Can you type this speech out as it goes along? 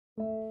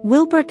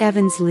Wilbert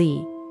Evans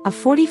Lee, a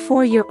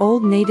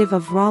 44-year-old native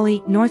of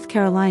Raleigh, North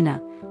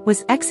Carolina,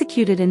 was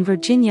executed in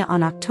Virginia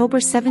on October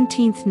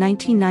 17,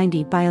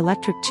 1990 by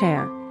electric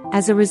chair,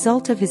 as a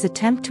result of his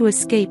attempt to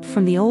escape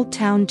from the Old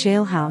Town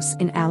jailhouse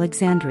in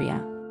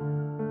Alexandria.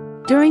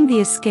 During the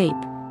escape,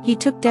 he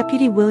took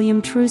Deputy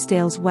William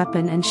Truesdale's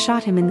weapon and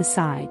shot him in the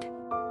side.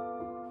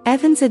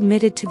 Evans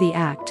admitted to the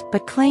act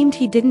but claimed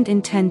he didn't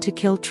intend to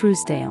kill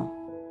Truesdale.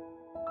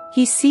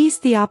 He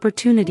seized the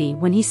opportunity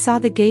when he saw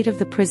the gate of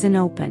the prison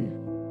open.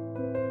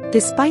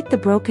 Despite the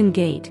broken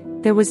gate,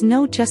 there was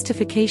no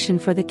justification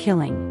for the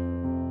killing.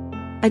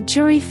 A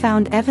jury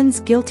found Evans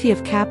guilty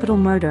of capital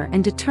murder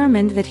and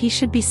determined that he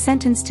should be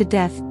sentenced to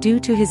death due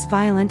to his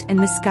violent and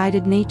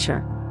misguided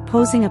nature,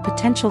 posing a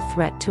potential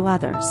threat to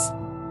others.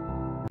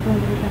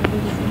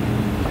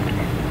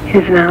 It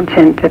is now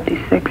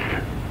 10:56.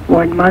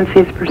 Warden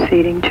Muncie is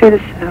proceeding to the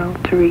cell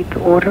to read the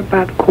order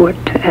by the court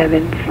to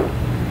Evans.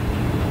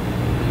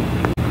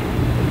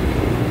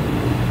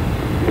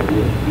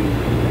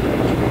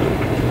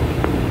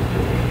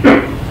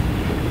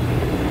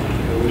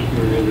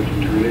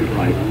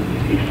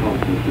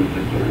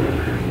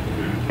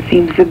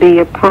 Seems to be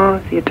a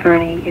pause. The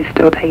attorney is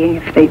still taking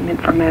a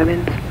statement from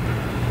Evans.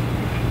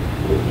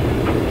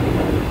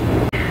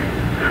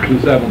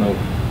 270.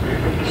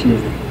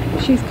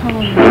 She's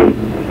calling.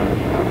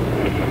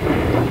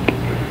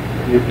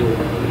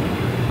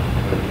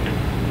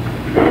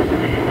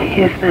 It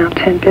is now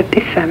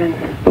 10:57.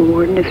 The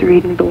warden is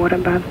reading the order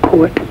by the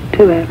court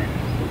to Evans.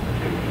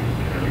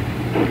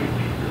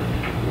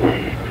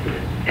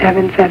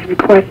 Evans has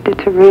requested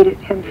to read it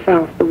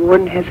himself. The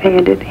warden has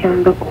handed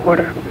him the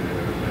order.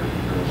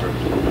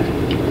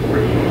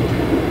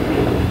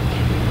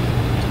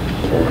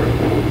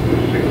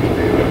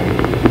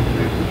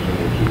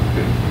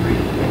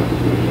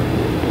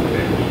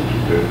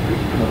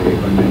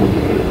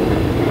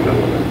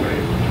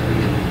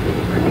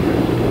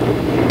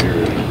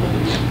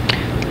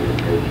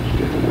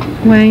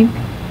 Wayne,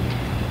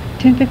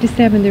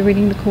 10:57, they're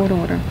reading the court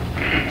order.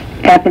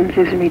 Evans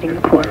is reading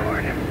the court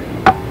order.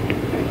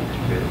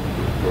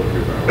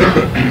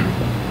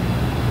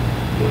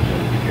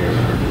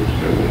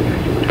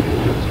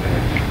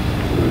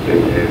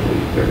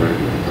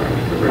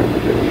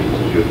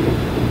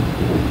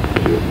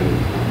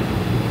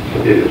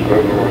 It is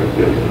further ordered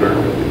that the clerk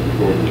of this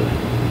court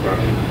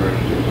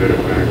consider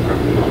back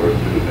copy of this order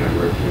to the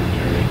network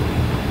attorney.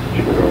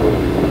 She calls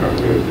the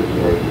copy of this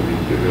order to be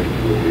given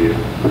to a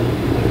vehicle.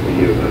 If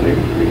he is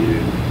unable to read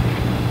it,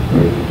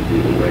 order to be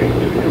explained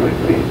to him at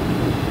least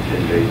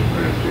 10 days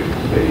prior to the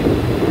state.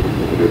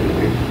 Should the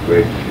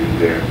situation is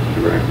there,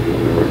 directly in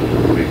order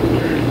to make a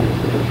turn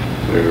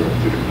serve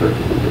to the clerk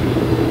of this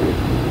court.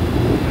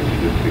 And to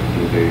the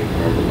 16 days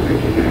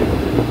authorization act.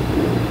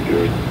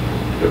 Judge,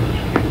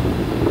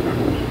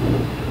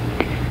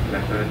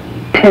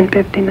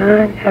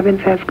 10:59.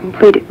 Evans has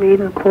completed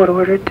reading the court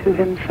order to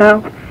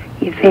himself.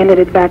 He's handed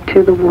it back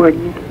to the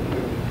warden.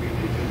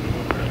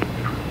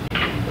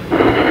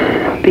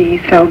 The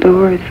cell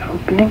door is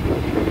opening.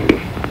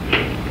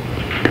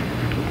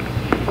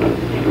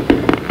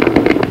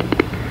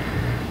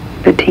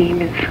 The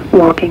team is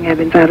walking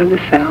Evans out of the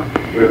cell.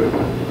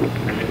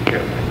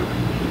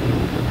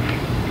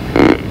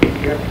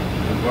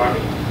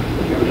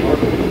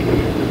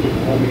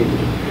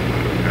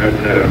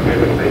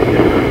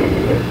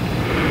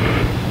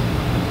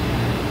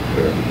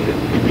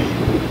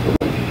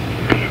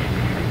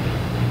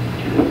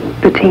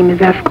 The team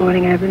is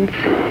escorting Evans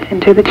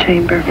into the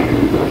chamber.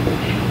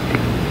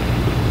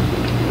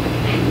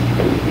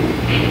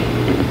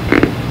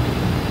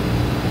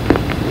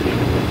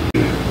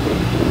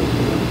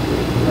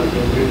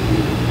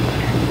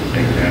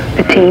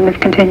 The team is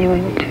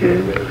continuing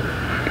to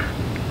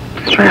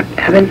strap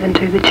Evans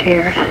into the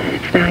chair.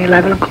 It's now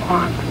 11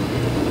 o'clock.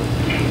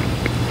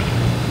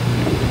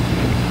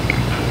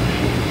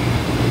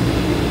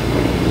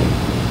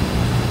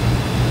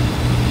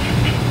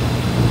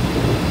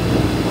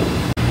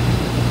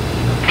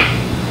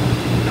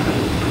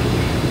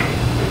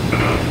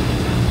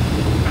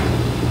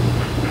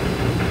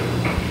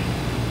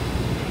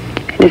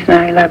 It is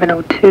now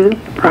 11:02.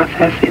 The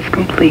process is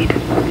complete.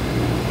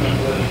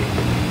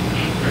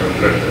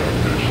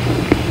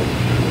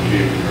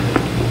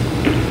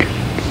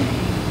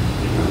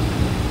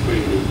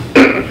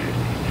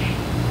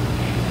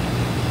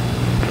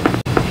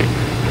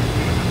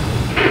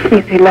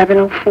 It's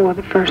 11:04.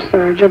 The first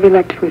surge of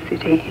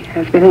electricity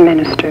has been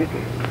administered.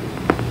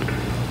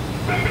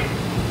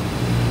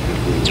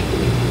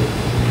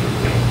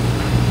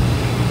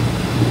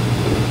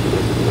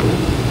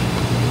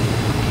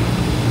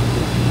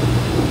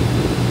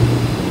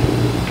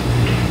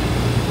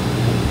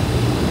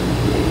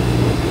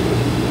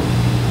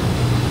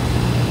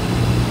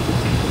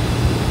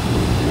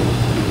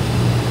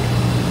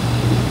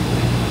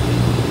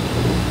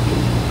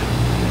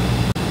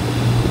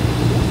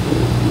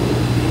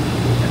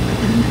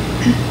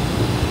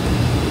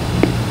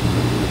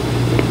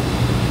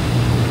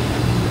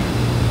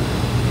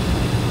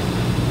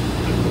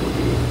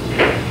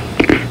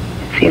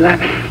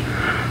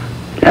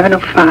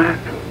 11:05.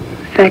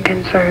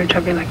 Second surge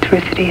of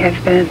electricity has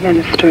been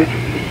administered.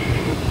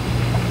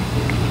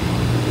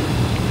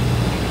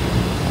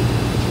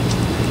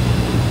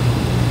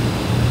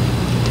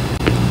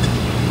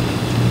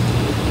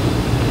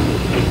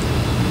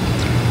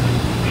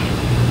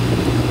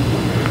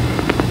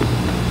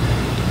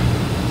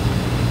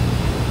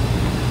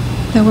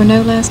 There were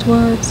no last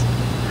words?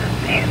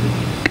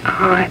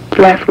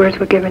 Last words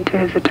were given to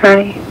his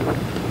attorney.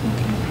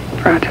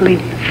 Prior to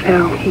leaving the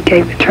cell, he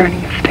gave the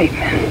attorney a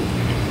statement.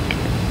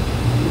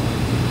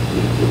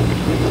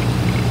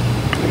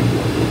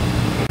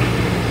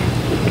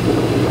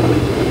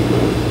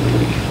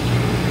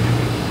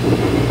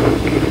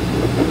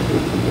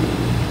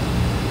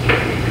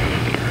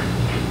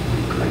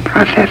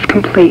 Process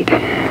complete.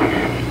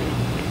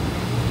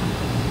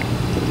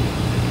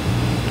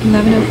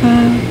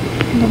 11:05,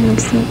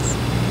 11:06.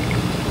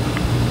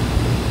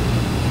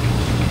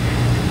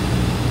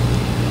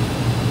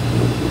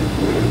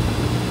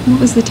 What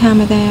was the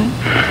time of that?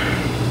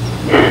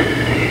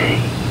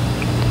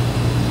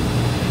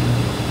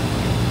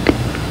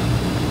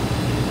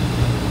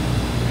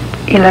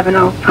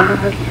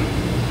 11:05.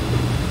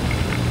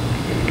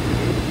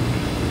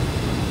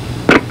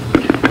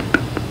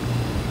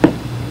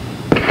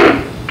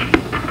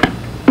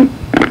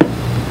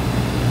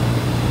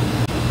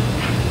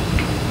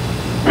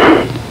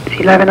 It's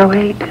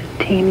 11:08.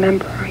 Team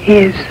member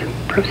is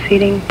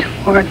proceeding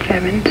towards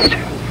Evans to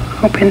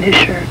open his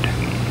shirt.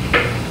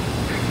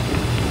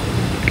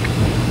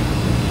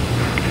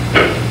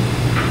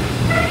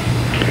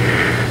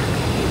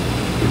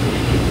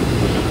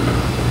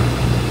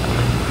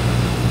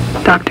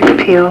 Dr.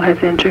 Peel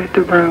has entered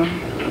the room.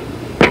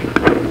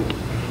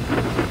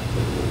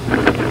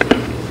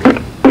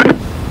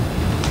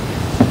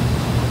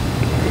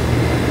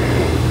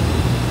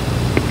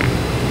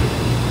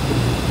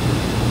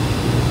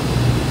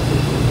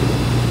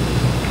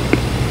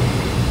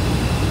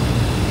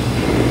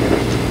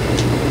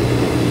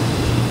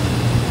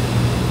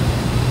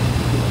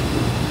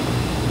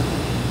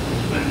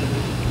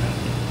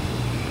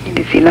 It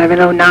is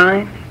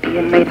 11:09. The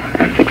inmate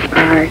has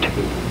expired.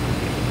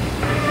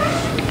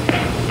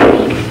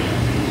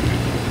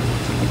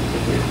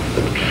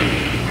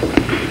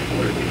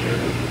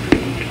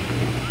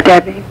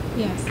 Debbie?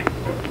 Yes.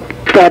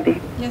 Debbie?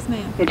 Yes,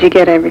 ma'am. Did you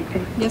get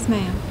everything? Yes,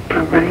 ma'am.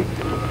 All right.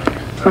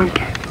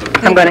 Okay.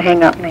 I'm going to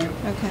hang up now.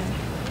 Okay.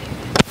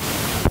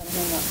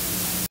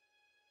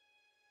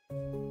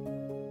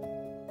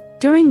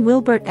 During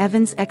Wilbert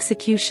Evans'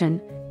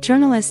 execution,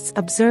 journalists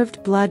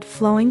observed blood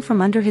flowing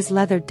from under his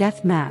leather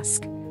death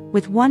mask,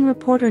 with one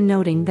reporter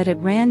noting that it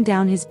ran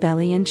down his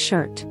belly and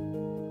shirt.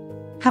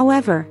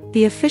 However,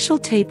 the official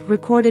tape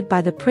recorded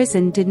by the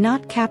prison did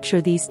not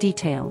capture these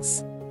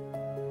details.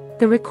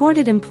 The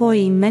recorded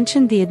employee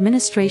mentioned the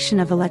administration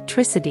of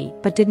electricity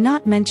but did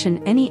not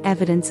mention any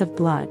evidence of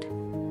blood.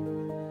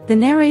 The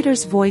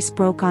narrator's voice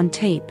broke on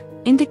tape,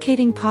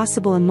 indicating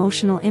possible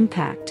emotional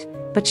impact,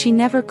 but she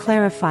never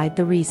clarified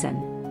the reason.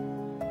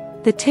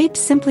 The tape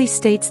simply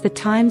states the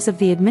times of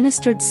the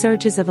administered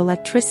surges of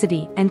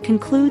electricity and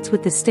concludes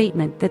with the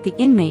statement that the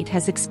inmate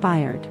has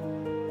expired.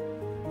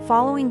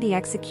 Following the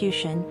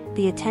execution,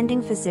 the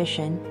attending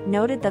physician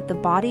noted that the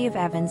body of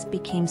Evans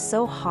became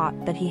so hot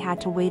that he had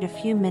to wait a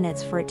few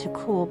minutes for it to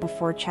cool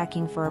before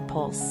checking for a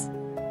pulse.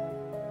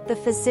 The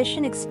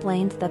physician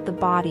explained that the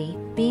body,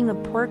 being a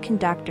poor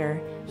conductor,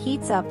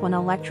 heats up when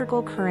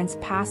electrical currents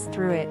pass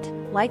through it,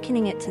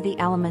 likening it to the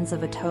elements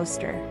of a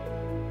toaster.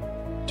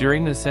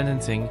 During the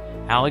sentencing,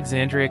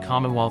 Alexandria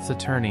Commonwealth's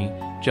attorney,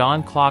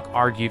 John Clark,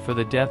 argued for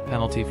the death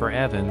penalty for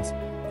Evans,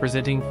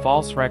 presenting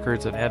false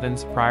records of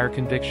Evans' prior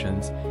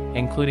convictions,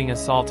 including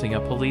assaulting a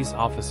police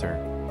officer.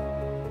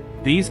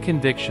 These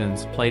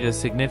convictions played a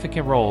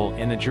significant role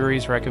in the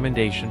jury's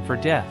recommendation for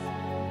death.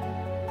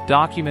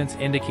 Documents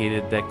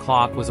indicated that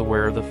Clark was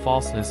aware of the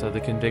falseness of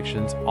the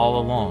convictions all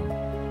along.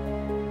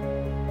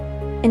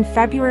 In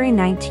February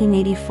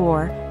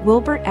 1984,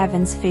 Wilbert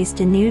Evans faced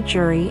a new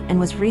jury and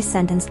was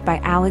resentenced by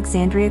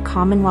Alexandria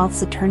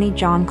Commonwealth's attorney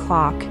John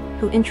Clark,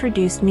 who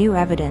introduced new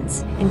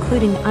evidence,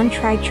 including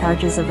untried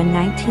charges of a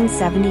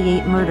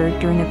 1978 murder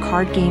during a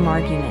card game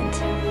argument.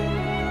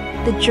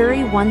 The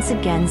jury once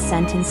again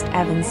sentenced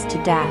Evans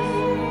to death.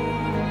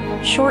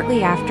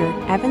 Shortly after,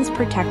 Evans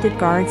protected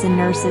guards and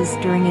nurses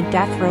during a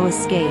death row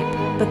escape,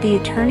 but the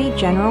Attorney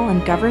General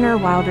and Governor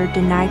Wilder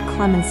denied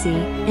clemency,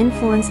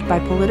 influenced by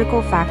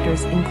political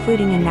factors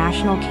including a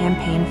national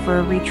campaign for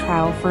a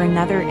retrial for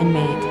another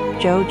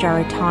inmate, Joe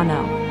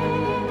Giarratano.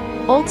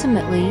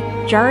 Ultimately,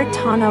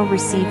 Giarratano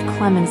received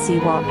clemency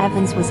while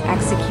Evans was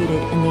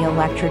executed in the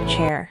electric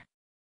chair.